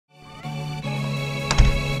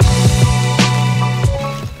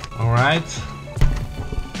Alright.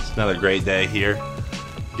 It's another great day here.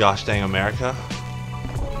 Gosh dang America.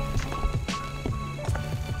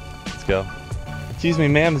 Let's go. Excuse me,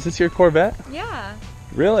 ma'am, is this your Corvette? Yeah.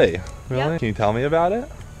 Really? Really? Yep. Can you tell me about it?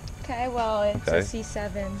 Okay, well, it's Okay. a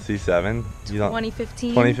C7. C7? You don't... 2015.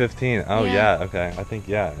 2015. Oh Yeah. yeah, okay. I think,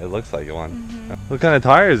 yeah, it looks like one. Mm-hmm. What kind of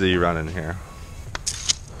tires are you running here?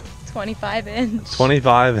 25 inch.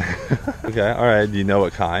 25. Okay, alright. Do you know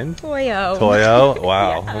what kind? Toyo. Toyo?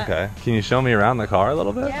 Wow, Yeah. okay. Can you show me around the car a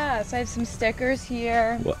little bit? Yeah, so I have some stickers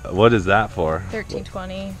here. What is that for?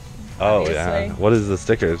 1320. Oh, obviously. yeah. What is the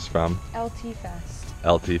stickers from? LT Fest.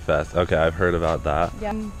 LT Fest. Okay, I've heard about that.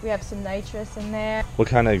 Yeah, we have some nitrous in there. What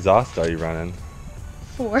kind of exhaust are you running?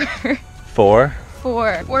 4. 4?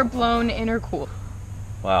 4 blown intercooled.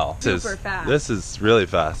 Wow. Super fast. This is really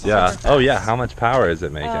fast. Yeah. Super Oh yeah. fast. How much power is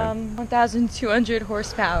it making? 1,200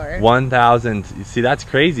 horsepower. 1,000. See, that's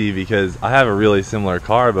crazy because I have a really similar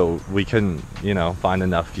car, but we couldn't, you know, find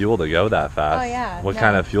enough fuel to go that fast. Oh yeah. What no.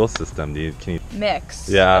 kind of fuel system do you? Can you? Mix?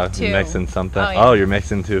 Yeah, of 2. mixing something. Oh, yeah. Oh, you're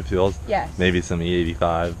mixing 2 fuels. Yes. Maybe some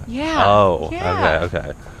E85. Yeah. Oh. Yeah. Okay.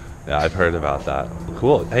 Okay. Yeah, I've heard about that.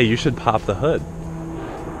 Cool. Hey, you should pop the hood.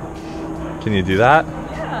 Can you do that?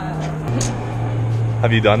 Yeah.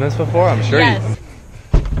 Have you done this before? I'm sure Yes.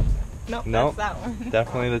 Nope, Nope. that's that one.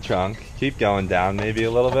 Definitely the trunk. Keep going down maybe a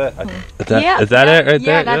little bit. Is Yeah, is that yeah, it right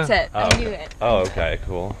there? Yeah, that's it. Oh, I knew okay. it. Oh, okay,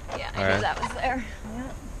 cool. Yeah, I All knew right. that was there.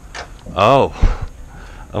 Yeah. Oh.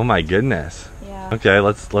 Oh my goodness. Yeah. Okay,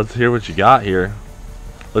 let's hear what you got here.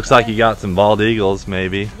 Looks like you got some bald eagles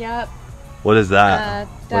maybe. Yep. What is that?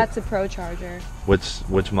 That's a Pro Charger.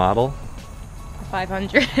 Which model?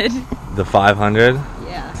 500. The 500?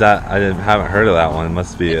 Yeah. Is that haven't heard of that one. It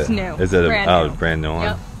must be It's new. Is it Brand a new. brand new one?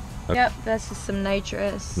 Yep. Okay. Yep, that's just some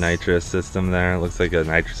nitrous. Nitrous system there. Looks like a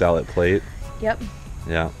nitrous outlet plate. Yep.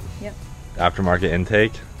 Yeah. Yep. Aftermarket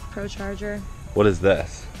intake. Pro Charger. What is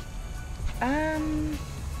this?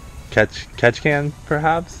 Catch can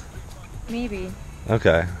perhaps? Maybe.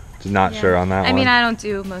 Okay. Just not Yeah. sure on that one. I mean, I don't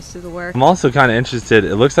do most of the work. I'm also kind of interested.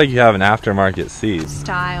 It looks like you have an aftermarket seat.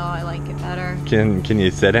 Style, I like it better. Can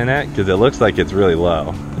you sit in it? Because it looks like it's really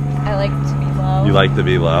low. I like to be low. You like to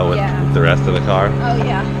be low with, Yeah. with the rest of the car? Oh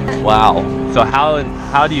yeah. Wow. So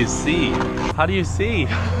how do you see? How do you see?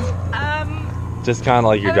 Just kind of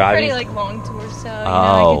like you're I have a driving. pretty like long torso. You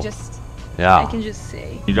know, Oh. I Yeah. can just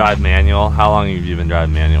see. You drive manual. How long have you been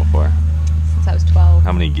driving manual for? Since I was 12.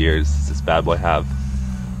 How many gears does this bad boy have?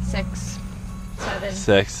 6, 7.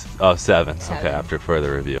 6. Oh, 7. Okay. 7. After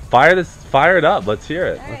further review. Fire it up. Let's hear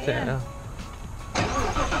it. Alright, Let's hear it. yeah.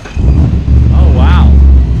 Oh wow.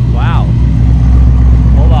 Wow.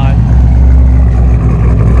 Hold on.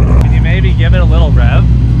 Can you maybe give it a little rev?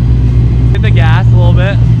 Hit the gas a little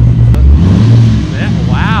bit. Yeah,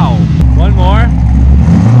 wow. One more.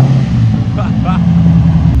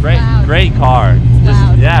 Great car.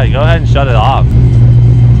 Loud. Yeah, go ahead and shut it off.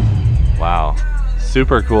 Wow.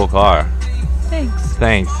 Super cool car. Thanks.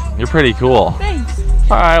 Thanks. You're pretty cool. Thanks.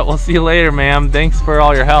 All right, we'll see you later, ma'am. Thanks for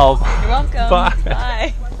all your help. You're welcome.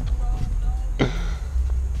 Bye. Bye.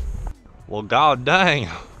 Well, god dang.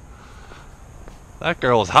 That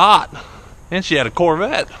girl was hot. And she had a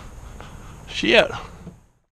Corvette. Shit.